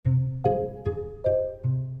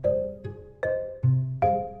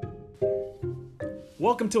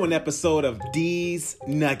Welcome to an episode of D's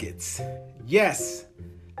Nuggets. Yes,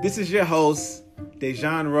 this is your host,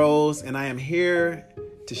 Dejan Rose, and I am here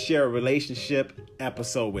to share a relationship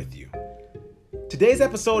episode with you. Today's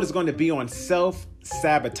episode is going to be on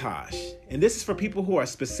self-sabotage, and this is for people who are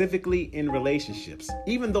specifically in relationships.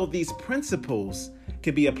 Even though these principles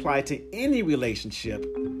can be applied to any relationship,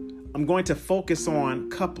 I'm going to focus on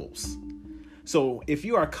couples. So if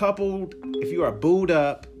you are coupled, if you are booed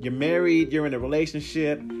up, you're married, you're in a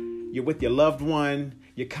relationship, you're with your loved one,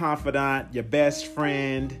 your confidant, your best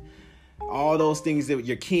friend, all those things, that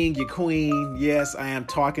your king, your queen. Yes, I am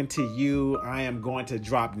talking to you. I am going to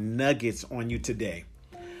drop nuggets on you today.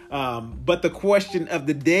 But the question of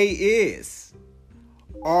the day is,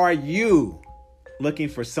 are you looking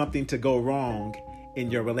for something to go wrong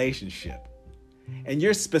in your relationship? And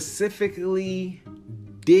you're specifically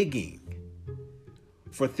digging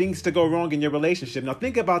for things to go wrong in your relationship. Now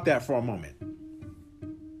think about that for a moment.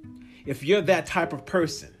 If you're that type of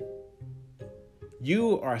person,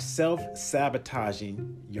 you are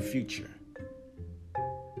self-sabotaging your future.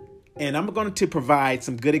 And I'm going to provide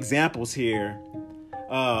some good examples here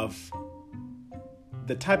of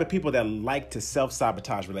the type of people that like to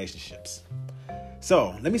self-sabotage relationships.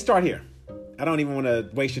 So let me start here. I don't even want to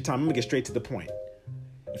waste your time. I'm going to get straight to the point.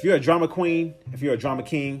 If you're a drama queen, if you're a drama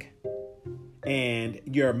king, and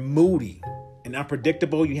you're moody and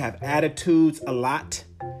unpredictable, you have attitudes a lot,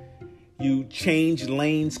 you change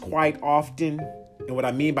lanes quite often. And what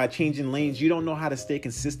I mean by changing lanes, you don't know how to stay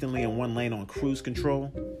consistently in one lane on cruise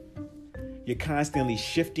control. You're constantly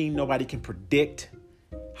shifting. Nobody can predict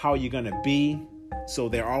how you're going to be. So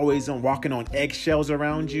they're always walking on eggshells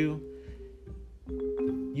around you.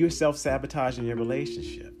 You're self-sabotaging your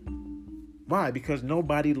relationship. Why? Because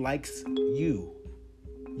nobody likes you.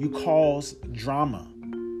 You cause drama.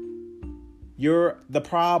 You're the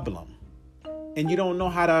problem. And you don't know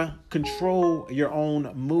how to control your own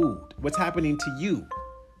mood. What's happening to you?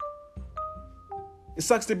 It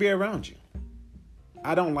sucks to be around you.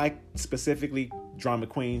 I don't like specifically drama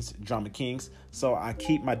queens, drama kings. So I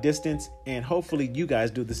keep my distance, and hopefully you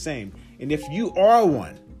guys do the same. And if you are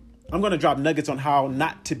one, I'm going to drop nuggets on how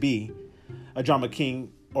not to be a drama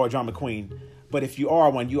king or a drama queen. But if you are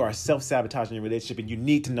one, you are self-sabotaging your relationship, and you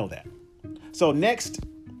need to know that. So next,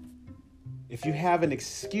 if you have an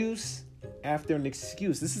excuse after an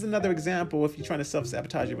excuse, this is another example if you're trying to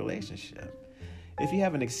self-sabotage your relationship. If you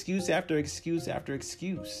have an excuse after excuse after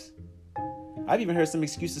excuse. I've even heard some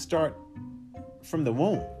excuses start from the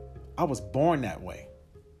womb. I was born that way.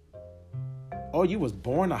 Oh, you was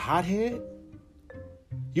born a hothead?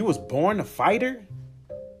 You was born a fighter?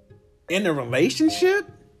 In a relationship?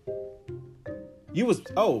 You was,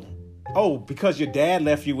 because your dad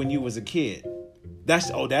left you when you was a kid. That's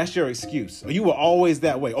your excuse. You were always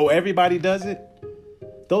that way. Oh, everybody does it?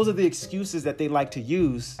 Those are the excuses that they like to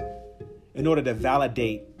use in order to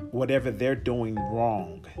validate whatever they're doing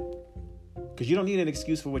wrong. Because you don't need an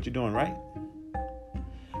excuse for what you're doing right.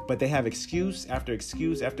 But they have excuse after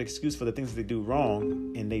excuse after excuse for the things that they do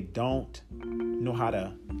wrong, and they don't know how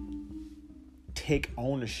to take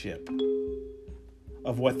ownership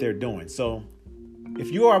of what they're doing. So if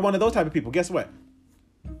you are one of those type of people, guess what?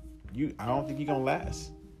 I don't think you're going to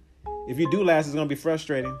last. If you do last, it's going to be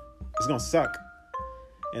frustrating. It's going to suck.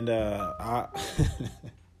 And I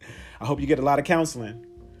hope you get a lot of counseling.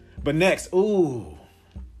 But next,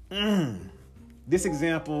 this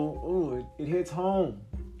example, it hits home.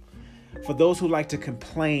 For those who like to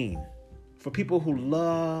complain, for people who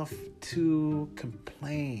love to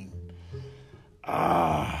complain.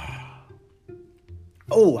 I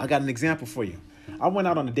got an example for you. I went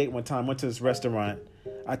out on a date one time, went to this restaurant.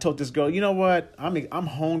 I told this girl, you know what? I'm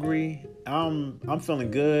hungry. I'm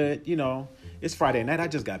feeling good. You know, it's Friday night. I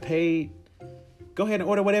just got paid. Go ahead and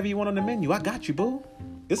order whatever you want on the menu. I got you, boo.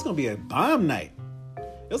 It's going to be a bomb night.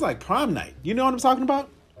 It's like prom night. You know what I'm talking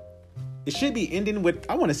about? It should be ending with,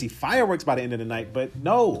 I want to see fireworks by the end of the night, but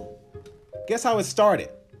no. Guess how it started?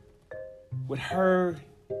 With her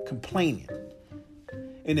complaining.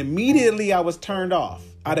 And immediately I was turned off.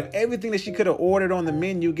 Out of everything that she could have ordered on the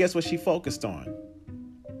menu, guess what she focused on?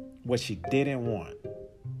 What she didn't want.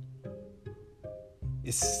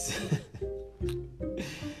 It's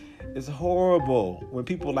it's horrible when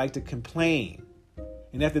people like to complain.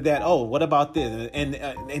 And after that, what about this? And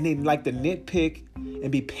they like to nitpick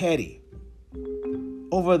and be petty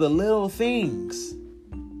over the little things.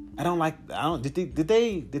 Did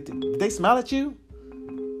they smile at you?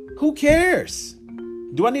 Who cares?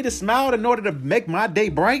 Do I need to smile in order to make my day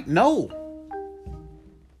bright? No.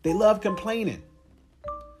 They love complaining.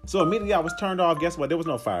 So immediately I was turned off. Guess what? There was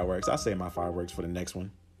no fireworks. I'll save my fireworks for the next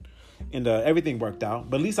one. and everything worked out.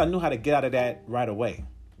 But at least I knew how to get out of that right away.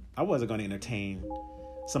 I wasn't going to entertain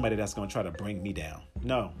somebody that's going to try to bring me down.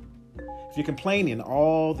 No. If you're complaining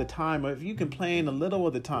all the time, or if you complain a little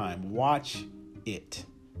of the time, watch it.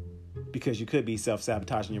 Because you could be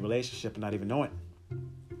self-sabotaging your relationship and not even know it.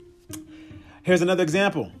 Here's another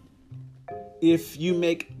example. If you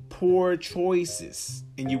make poor choices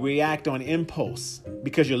and you react on impulse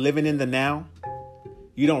because you're living in the now,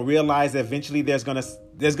 you don't realize that eventually there's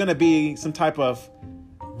gonna be some type of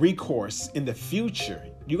recourse in the future.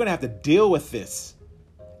 You're gonna have to deal with this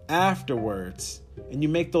afterwards, and you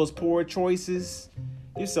make those poor choices,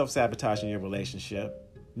 you're self-sabotaging your relationship.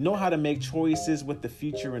 Know how to make choices with the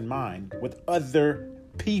future in mind, with other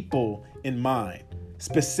people in mind,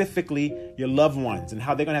 specifically your loved ones, and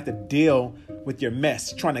how they're going to have to deal with your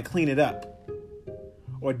mess, trying to clean it up,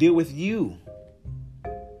 or deal with you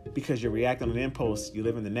because you're reacting on an impulse. You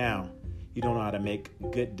live in the now. You don't know how to make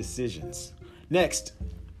good decisions. Next,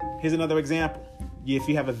 here's another example. If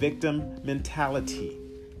you have a victim mentality,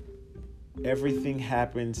 everything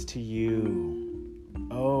happens to you.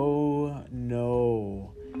 Oh,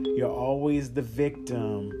 no. You're always the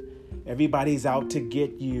victim. Everybody's out to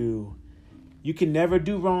get you. You can never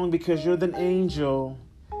do wrong because you're the angel.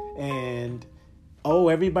 And,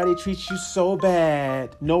 everybody treats you so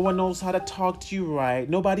bad. No one knows how to talk to you right.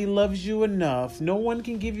 Nobody loves you enough. No one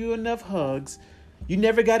can give you enough hugs. You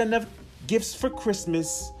never got enough gifts for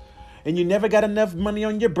Christmas. And you never got enough money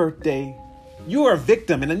on your birthday. You are a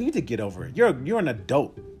victim, and I need to get over it. You're an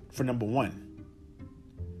adult, for number one.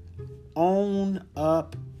 Own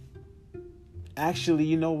up. Actually,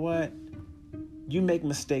 you know what? You make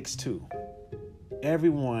mistakes too.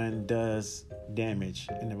 Everyone does damage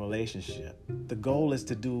in a relationship. The goal is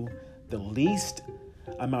to do the least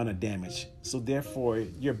amount of damage. So therefore,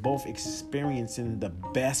 you're both experiencing the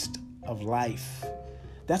best of life.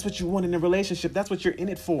 That's what you want in a relationship. That's what you're in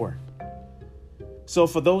it for. So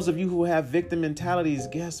for those of you who have victim mentalities,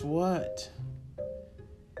 guess what?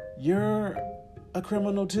 You're a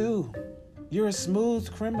criminal too. You're a smooth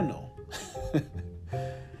criminal.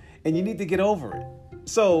 And you need to get over it.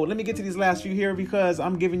 So let me get to these last few here because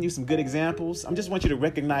I'm giving you some good examples. I just want you to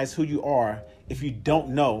recognize who you are if you don't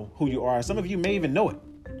know who you are. Some of you may even know it.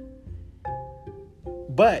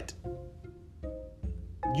 But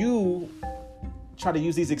you try to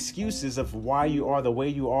use these excuses of why you are the way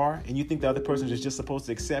you are, and you think the other person is just supposed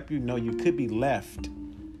to accept you. No, you could be left,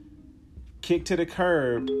 kicked to the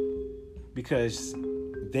curb, because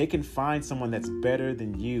they can find someone that's better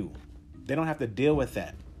than you. They don't have to deal with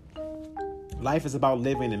that. Life is about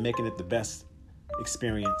living and making it the best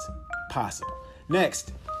experience possible.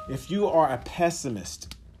 Next, if you are a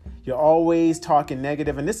pessimist, you're always talking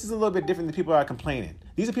negative, and this is a little bit different than people that are complaining.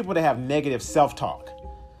 These are people that have negative self-talk.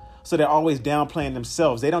 So they're always downplaying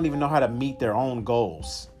themselves. They don't even know how to meet their own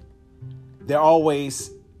goals. They're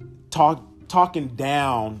always talking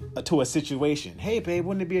down to a situation. Hey, babe,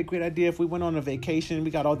 wouldn't it be a great idea if we went on a vacation?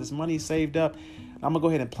 We got all this money saved up. I'm going to go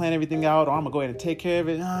ahead and plan everything out, or I'm going to go ahead and take care of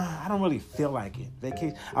it. I don't really feel like it.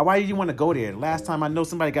 Vacation. Why do you want to go there? Last time I know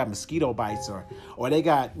somebody got mosquito bites or they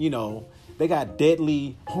got, they got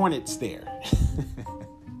deadly hornets there.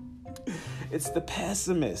 It's the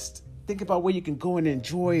pessimist. Think about where you can go and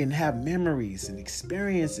enjoy and have memories and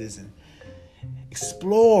experiences and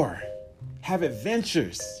explore, have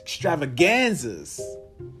adventures, extravaganzas,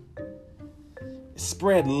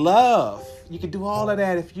 spread love. You can do all of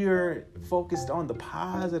that if you're focused on the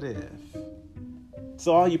positive.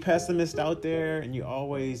 So all you pessimists out there, and you're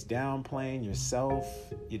always downplaying yourself,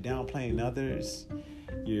 you're downplaying others,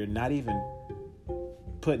 you're not even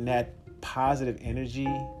putting that positive energy,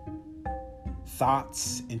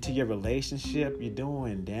 thoughts into your relationship, you're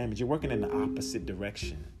doing damage. You're working in the opposite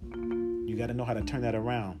direction. You got to know how to turn that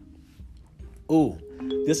around. Ooh,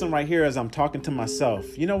 this one right here is I'm talking to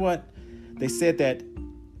myself. You know what? They said that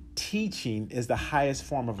teaching is the highest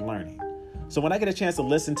form of learning. So when I get a chance to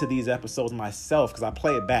listen to these episodes myself, because I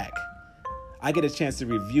play it back, I get a chance to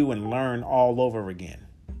review and learn all over again.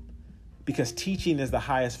 Because teaching is the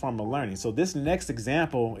highest form of learning. So this next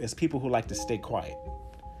example is people who like to stay quiet.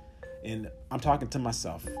 And I'm talking to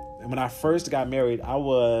myself. And when I first got married, I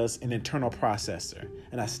was an internal processor,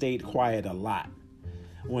 and I stayed quiet a lot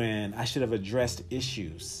when I should have addressed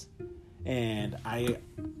issues. And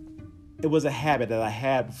it was a habit that I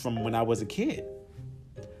had from when I was a kid.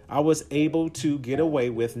 I was able to get away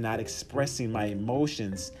with not expressing my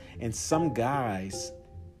emotions, and some guys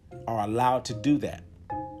are allowed to do that,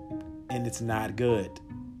 and it's not good.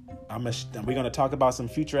 We're going to talk about some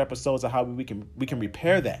future episodes of how we can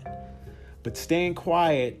repair that. But staying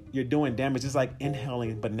quiet, you're doing damage. It's like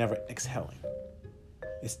inhaling but never exhaling.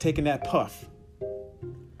 It's taking that puff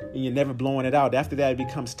and you're never blowing it out. After that, it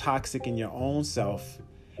becomes toxic in your own self.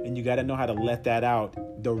 And you got to know how to let that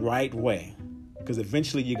out the right way. Because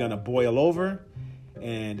eventually you're going to boil over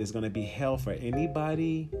and it's going to be hell for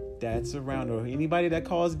anybody that's around or anybody that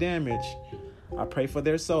caused damage. I pray for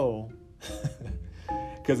their soul.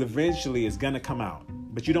 Because eventually it's going to come out.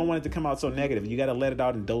 But you don't want it to come out so negative. You got to let it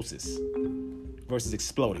out in doses versus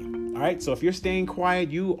exploding. All right. So if you're staying quiet,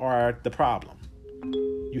 you are the problem.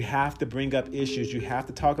 You have to bring up issues. You have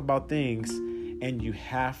to talk about things, and you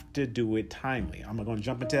have to do it timely. I'm going to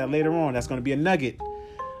jump into that later on. That's going to be a nugget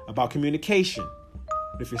about communication.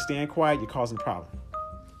 But if you're staying quiet, you're causing a problem.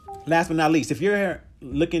 Last but not least, if you're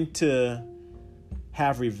looking to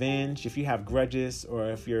have revenge, if you have grudges,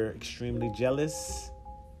 or if you're extremely jealous,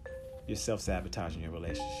 you're self-sabotaging your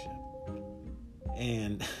relationship.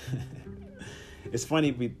 And it's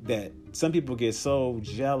funny that some people get so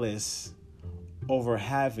jealous over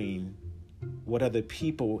having what other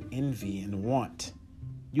people envy and want.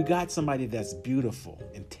 You got somebody that's beautiful,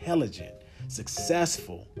 intelligent,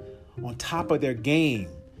 successful, on top of their game.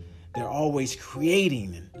 They're always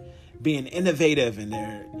creating and being innovative, and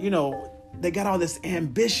they got all this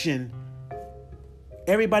ambition.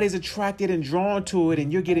 Everybody's attracted and drawn to it,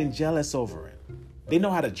 and you're getting jealous over it. They know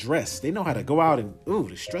how to dress. They know how to go out and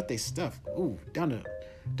to strut their stuff.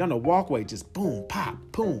 Down the walkway, just boom, pop,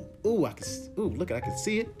 boom. I can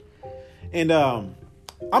see it. And I'm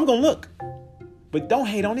gonna look, but don't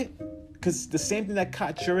hate on it, because the same thing that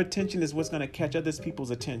caught your attention is what's gonna catch other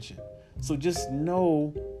people's attention. So just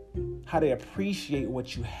know how to appreciate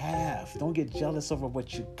what you have. Don't get jealous over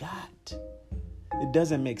what you got. It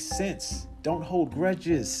doesn't make sense. Don't hold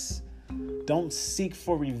grudges. Don't seek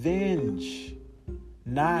for revenge.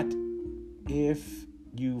 Not if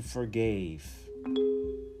you forgave.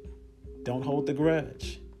 Don't hold the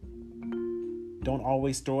grudge. Don't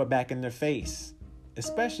always throw it back in their face,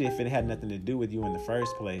 especially if it had nothing to do with you in the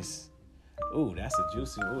first place. That's a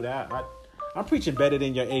juicy. I'm preaching better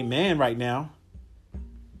than your amen right now.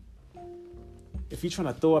 If you're trying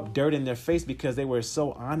to throw up dirt in their face because they were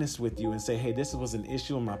so honest with you and say, hey, this was an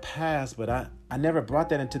issue in my past, but I never brought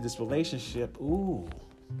that into this relationship. Why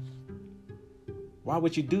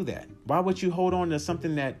would you do that? Why would you hold on to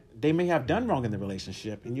something that they may have done wrong in the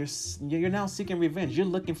relationship, and you're now seeking revenge? You're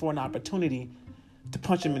looking for an opportunity to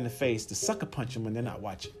punch them in the face, to sucker punch them when they're not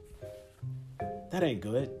watching. That ain't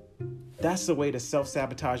good. That's the way to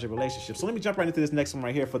self-sabotage your relationship. So let me jump right into this next one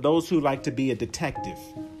right here. For those who like to be a detective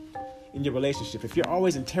in your relationship, if you're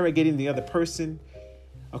always interrogating the other person,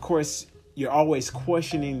 of course, you're always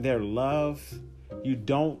questioning their love. You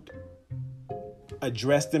don't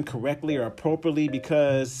address them correctly or appropriately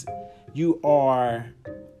because you're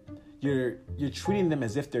treating them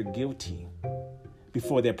as if they're guilty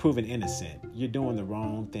before they're proven innocent. You're doing the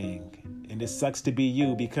wrong thing. And it sucks to be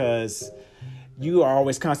you, because you are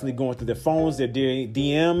always constantly going through their phones, their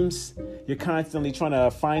DMs. You're constantly trying to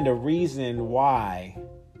find a reason why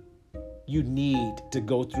you need to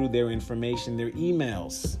go through their information, their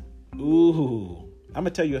emails. I'm going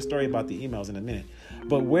to tell you a story about the emails in a minute.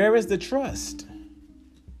 But where is the trust?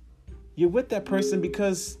 You're with that person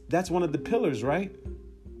because that's one of the pillars, right?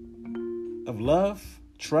 Of love,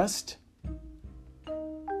 trust.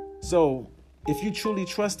 So if you truly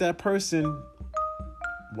trust that person,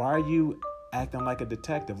 why are you acting like a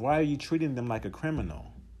detective? Why are you treating them like a criminal?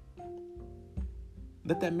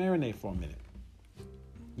 Let that marinate for a minute.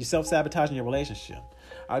 You're self-sabotaging your relationship.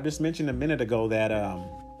 I just mentioned a minute ago that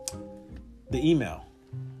the email.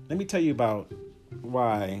 Let me tell you about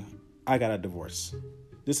why I got a divorce.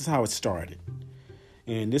 This is how it started.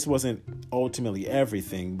 And this wasn't ultimately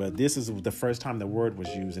everything, but this is the first time the word was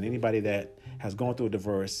used. And anybody that has gone through a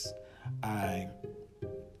divorce, I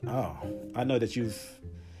know that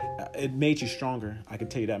it made you stronger. I can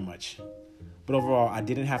tell you that much. But overall, I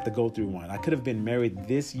didn't have to go through one. I could have been married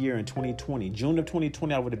this year in 2020. June of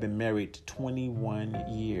 2020, I would have been married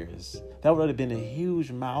 21 years. That would have been a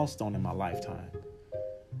huge milestone in my lifetime.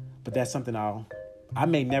 But that's something I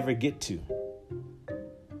may never get to.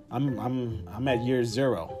 I'm at year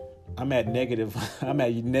 0. I'm at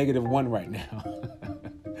 -1 right now.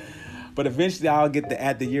 But eventually I'll get to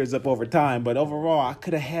add the years up over time. But overall, I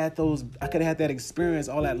could have had that experience,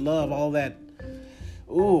 all that love, all that,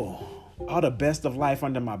 all the best of life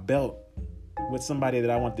under my belt with somebody that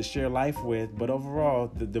I want to share life with. But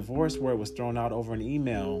overall, the divorce word was thrown out over an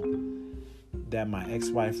email that my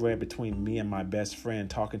ex-wife read between me and my best friend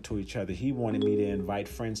talking to each other. He wanted me to invite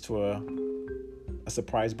friends to a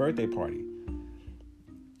surprise birthday party.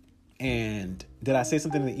 And did I say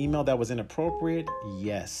something in the email that was inappropriate?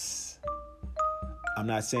 Yes. I'm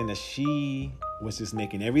not saying that she was just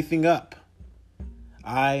making everything up.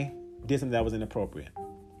 I did something that was inappropriate.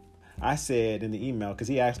 I said in the email, because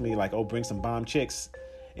he asked me like, oh, bring some bomb chicks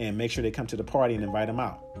and make sure they come to the party and invite them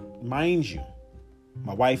out. Mind you,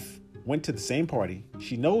 my wife went to the same party.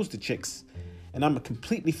 She knows the chicks, and I'm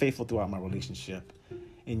completely faithful throughout my relationship.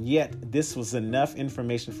 And yet this was enough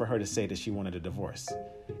information for her to say that she wanted a divorce.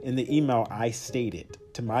 In the email, I stated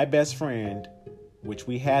to my best friend, which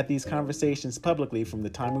we had these conversations publicly from the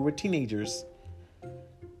time we were teenagers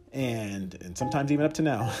and sometimes even up to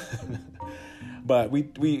now. But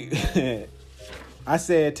I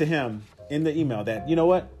said to him in the email that, you know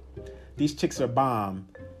what? These chicks are bomb.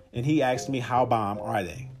 And he asked me, how bomb are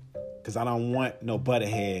they? Because I don't want no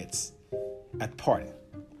butterheads at the party.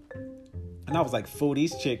 And I was like, fool,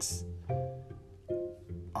 these chicks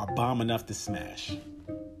are bomb enough to smash.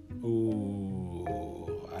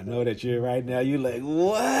 Ooh, I know that you're right now. You're like,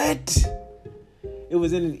 what? It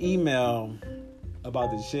was in an email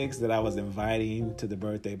about the chicks that I was inviting to the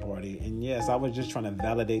birthday party. And yes, I was just trying to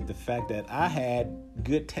validate the fact that I had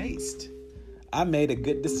good taste. I made a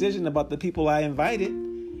good decision about the people I invited.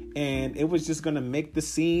 And it was just going to make the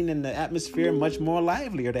scene and the atmosphere much more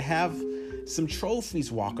livelier to have some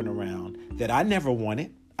trophies walking around that I never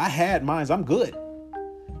wanted. I had mine. I'm good.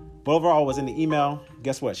 But overall, was in the email.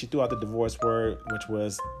 Guess what? She threw out the divorce word, which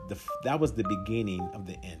was that was the beginning of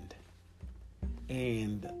the end.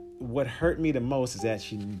 And what hurt me the most is that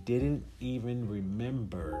she didn't even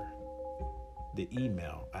remember the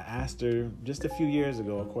email. I asked her just a few years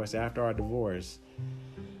ago, of course, after our divorce.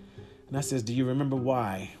 And I says, do you remember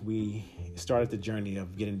why we started the journey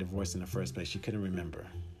of getting divorced in the first place? She couldn't remember.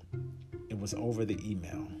 It was over the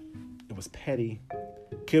email. It was petty.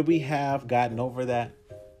 Could we have gotten over that?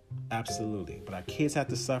 Absolutely. But our kids had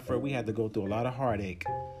to suffer. We had to go through a lot of heartache,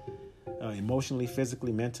 emotionally,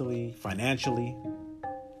 physically, mentally, financially,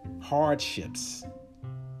 hardships,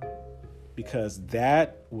 because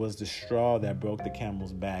that was the straw that broke the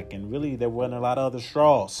camel's back. And really, there wasn't a lot of other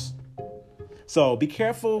straws. So be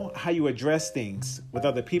careful how you address things with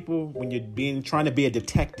other people when you're trying to be a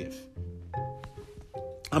detective.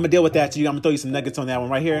 I'm going to deal with that to you. I'm going to throw you some nuggets on that one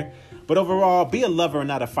right here. But overall, be a lover and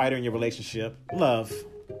not a fighter in your relationship. Love.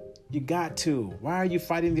 You got to. Why are you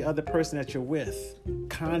fighting the other person that you're with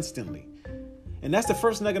constantly? And that's the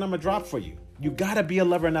first nugget I'm going to drop for you. You got to be a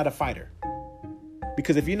lover and not a fighter.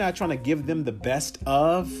 Because if you're not trying to give them the best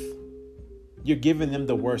of, you're giving them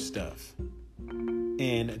the worst of.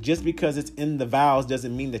 And just because it's in the vows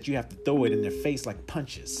doesn't mean that you have to throw it in their face like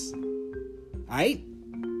punches. All right?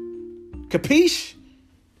 Capiche?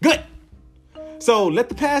 Good. So let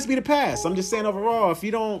the past be the past. I'm just saying overall, if you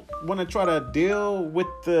don't want to try to deal with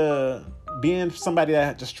being somebody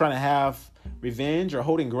that just trying to have revenge or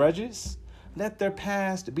holding grudges, let their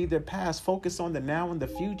past be their past. Focus on the now and the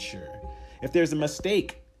future. If there's a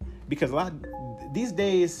mistake, because these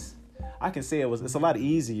days, I can say it's a lot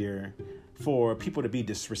easier for people to be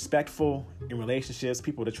disrespectful in relationships,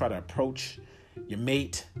 people to try to approach your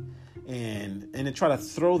mate and to try to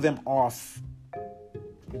throw them off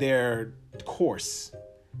their course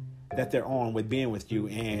that they're on with being with you.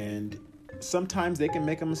 And sometimes they can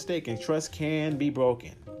make a mistake, and trust can be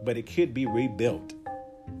broken, but it could be rebuilt.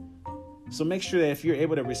 So make sure that if you're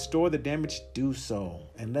able to restore the damage, do so,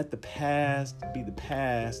 and let the past be the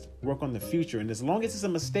past. Work on the future. And as long as it's a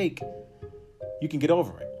mistake, you can get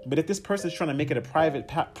over it. But if this person's trying to make it a private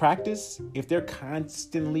practice, if they're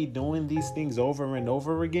constantly doing these things over and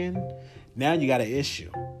over again, now you got an issue,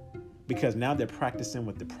 because now they're practicing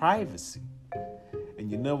with the privacy. And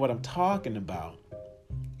you know what I'm talking about.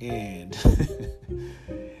 And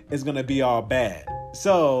it's going to be all bad.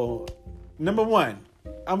 So, number one,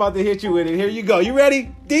 I'm about to hit you with it. Here you go. You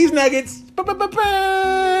ready? These nuggets. All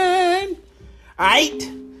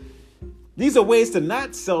right. These are ways to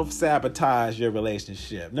not self-sabotage your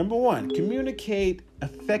relationship. Number one, communicate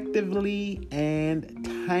effectively and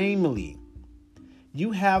timely.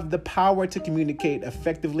 You have the power to communicate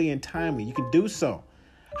effectively and timely. You can do so.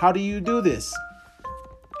 How do you do this?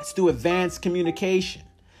 It's through advanced communication.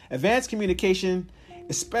 Advanced communication,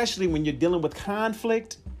 especially when you're dealing with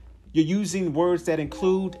conflict, you're using words that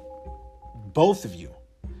include both of you.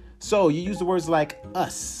 So you use the words like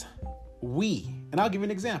us, we, and I'll give you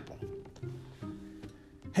an example.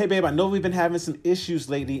 Hey, babe, I know we've been having some issues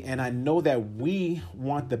lately, and I know that we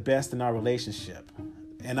want the best in our relationship.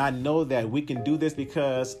 And I know that we can do this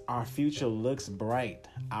because our future looks bright,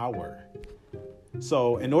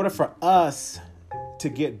 So in order for us to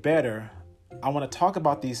get better, I want to talk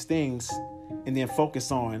about these things and then focus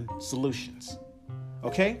on solutions.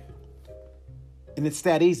 Okay? And it's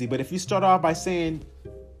that easy. But if you start off by saying,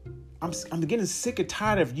 I'm getting sick and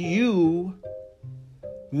tired of you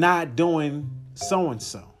not doing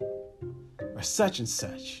so-and-so or such and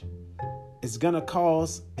such is going to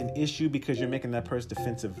cause an issue because you're making that person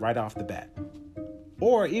defensive right off the bat.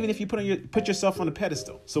 Or even if you put yourself on a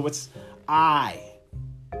pedestal. So it's I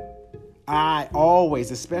always,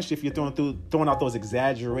 especially if you're throwing out those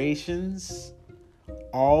exaggerations,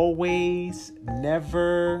 always,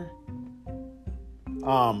 never,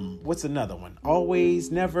 what's another one? Always,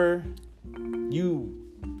 never,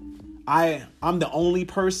 I'm the only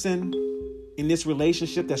person in this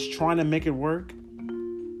relationship that's trying to make it work.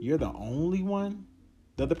 You're the only one.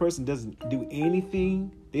 The other person doesn't do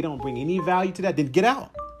anything. They don't bring any value to that. Then get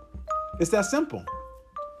out. It's that simple.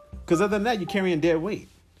 Because other than that, you're carrying dead weight.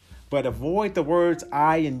 But avoid the words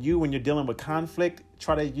I and you when you're dealing with conflict.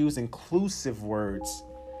 Try to use inclusive words.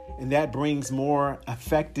 And that brings more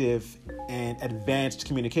effective and advanced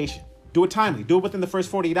communication. Do it timely. Do it within the first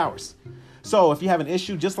 48 hours. So if you have an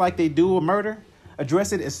issue, just like they do a murder,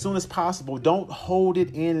 address it as soon as possible. Don't hold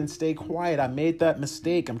it in and stay quiet. I made that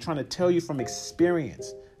mistake. I'm trying to tell you from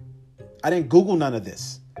experience. I didn't Google none of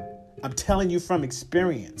this. I'm telling you from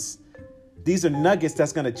experience. These are nuggets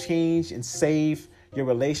that's going to change and save your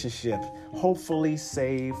relationship. Hopefully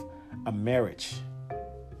save a marriage.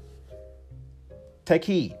 Take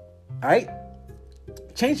heed. All right?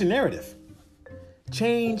 Change the narrative.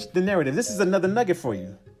 Change the narrative. This is another nugget for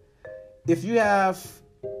you. If you have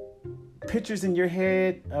pictures in your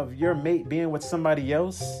head of your mate being with somebody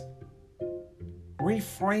else,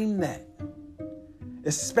 reframe that.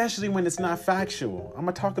 Especially when it's not factual. I'm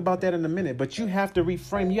going to talk about that in a minute, but you have to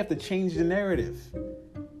reframe. You have to change the narrative.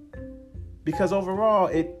 Because overall,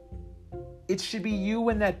 it should be you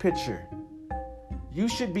in that picture. You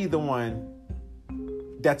should be the one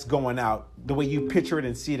that's going out the way you picture it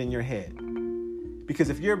and see it in your head. Because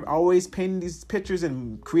if you're always painting these pictures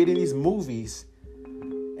and creating these movies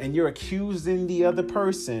and you're accusing the other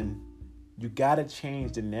person, you got to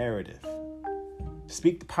change the narrative.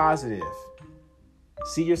 Speak the positive.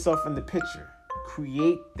 See yourself in the picture.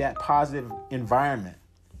 Create that positive environment.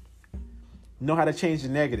 Know how to change the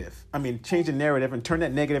change the narrative and turn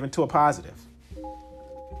that negative into a positive.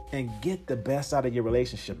 And get the best out of your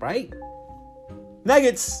relationship, right?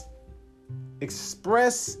 Nuggets.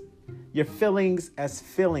 Express your feelings as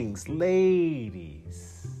feelings.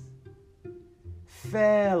 Ladies.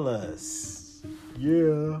 Fellas.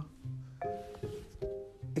 Yeah.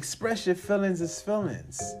 Express your feelings as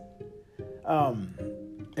feelings.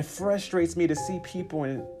 It frustrates me to see people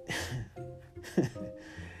and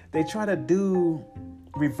they try to do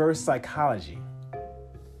reverse psychology.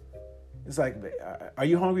 It's like, are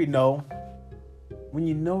you hungry? No. When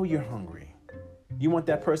you know you're hungry, you want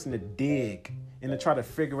that person to dig and to try to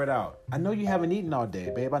figure it out. I know you haven't eaten all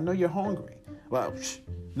day, babe. I know you're hungry. Well,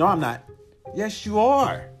 no, I'm not. Yes, you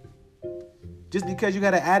are. Just because you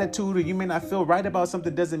got an attitude or you may not feel right about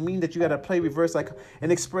something doesn't mean that you got to play reverse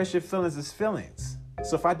and express your feelings as feelings.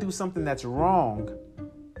 So if I do something that's wrong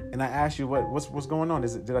and I ask you what's going on,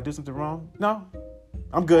 did I do something wrong? No,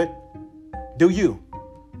 I'm good. Do you?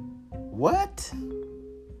 What?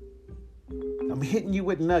 I'm hitting you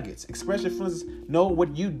with nuggets. Express your feelings. No,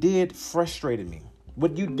 what you did frustrated me.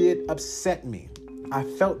 What you did upset me. I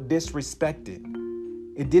felt disrespected.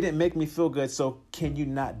 It didn't make me feel good, so can you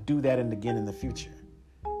not do that again in the future?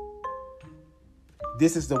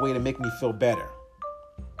 This is the way to make me feel better.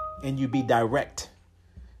 And you be direct.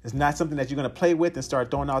 It's not something that you're going to play with and start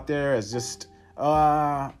throwing out there as just,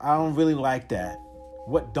 I don't really like that.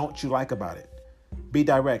 What don't you like about it? Be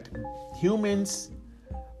direct. Humans,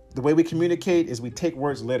 the way we communicate is we take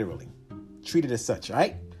words literally. Treat it as such, all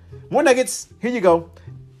right? More nuggets. Here you go.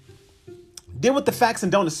 Deal with the facts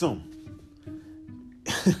and don't assume.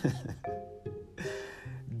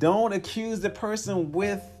 Don't accuse the person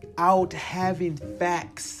without having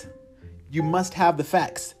facts. You must have the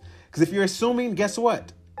facts. Because if you're assuming, guess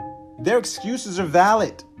what? Their excuses are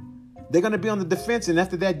valid. They're going to be on the defense. And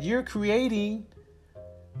after that, you're creating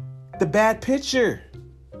the bad picture.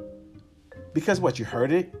 Because what? You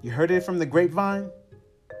heard it? You heard it from the grapevine?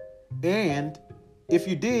 And if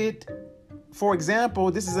you did, for example,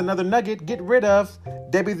 this is another nugget. Get rid of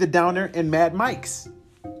Debbie the Downer and Mad Mike's.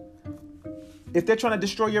 If they're trying to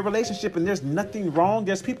destroy your relationship and there's nothing wrong,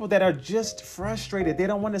 there's people that are just frustrated. They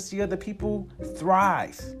don't want to see other people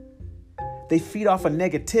thrive. They feed off of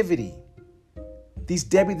negativity. These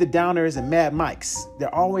Debbie the Downers and Mad Mikes,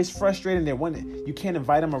 they're always frustrated. You can't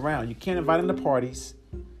invite them around. You can't invite them to parties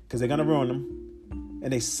because they're going to ruin them.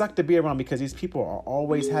 And they suck to be around because these people are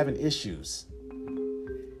always having issues.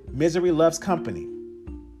 Misery loves company.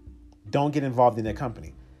 Don't get involved in their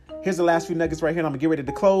company. Here's the last few nuggets right here, and I'm going to get ready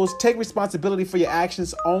to close. Take responsibility for your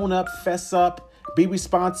actions. Own up, fess up. Be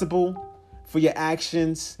responsible for your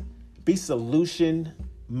actions. Be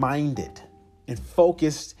solution-minded and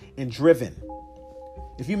focused and driven.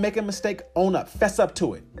 If you make a mistake, own up. Fess up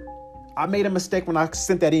to it. I made a mistake when I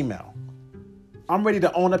sent that email. I'm ready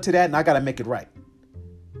to own up to that, and I got to make it right.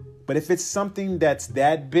 But if it's something that's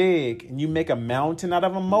that big and you make a mountain out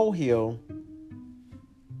of a molehill,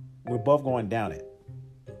 we're both going down it.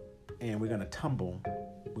 And we're going to tumble.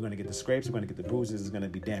 We're going to get the scrapes. We're going to get the bruises. It's going to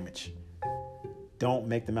be damage. Don't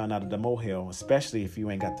make the mountain out of the molehill, especially if you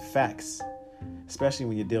ain't got the facts. Especially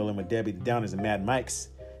when you're dealing with Debbie the Downers and Mad Mikes.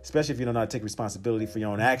 Especially if you don't know how to take responsibility for your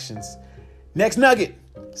own actions. Next nugget.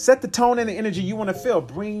 Set the tone and the energy you want to feel.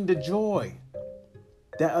 Bring the joy.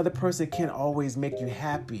 That other person can't always make you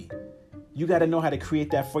happy. You got to know how to create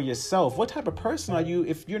that for yourself. What type of person are you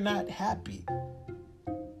if you're not happy?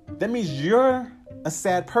 That means you're a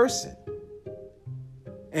sad person.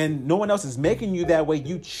 And no one else is making you that way.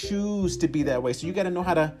 You choose to be that way. So you got to know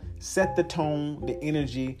how to set the tone, the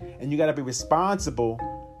energy, and you got to be responsible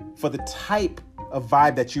for the type of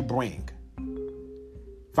vibe that you bring.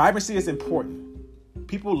 Vibrancy is important.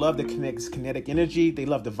 People love the kinetic energy. They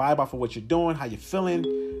love the vibe off of what you're doing, how you're feeling.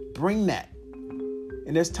 Bring that.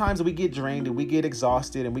 And there's times that we get drained and we get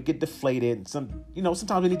exhausted and we get deflated.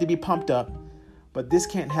 Sometimes we need to be pumped up, but this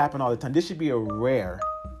can't happen all the time. This should be a rare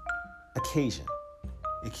occasion.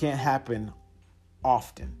 It can't happen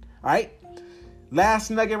often. All right. Last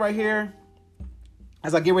nugget right here,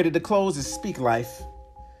 as I get ready to close, is speak life.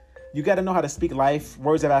 You got to know how to speak life,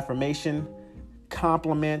 words of affirmation,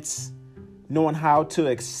 compliments, knowing how to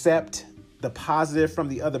accept the positive from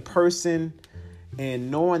the other person,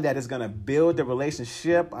 and knowing that it's going to build the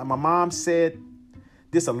relationship. My mom said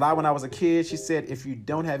this a lot when I was a kid. She said, if you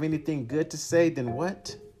don't have anything good to say, then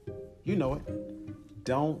what? You know it.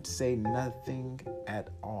 Don't say nothing at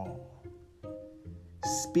all.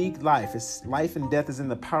 Speak life. Life and death is in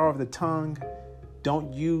the power of the tongue.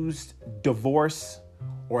 Don't use divorce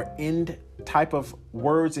or end type of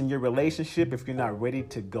words in your relationship if you're not ready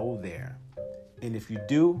to go there. And if you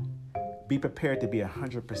do, be prepared to be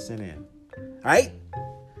 100% in. All right?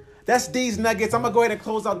 That's these nuggets. I'm going to go ahead and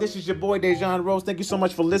close out. This is your boy, Dejan Rose. Thank you so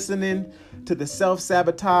much for listening to the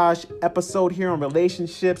self-sabotage episode here on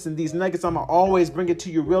relationships. And these nuggets, I'm going to always bring it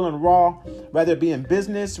to you real and raw, whether it be in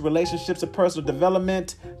business, relationships, or personal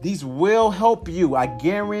development. These will help you. I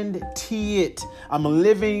guarantee it. I'm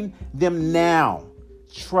living them now.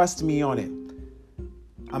 Trust me on it.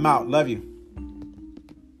 I'm out. Love you.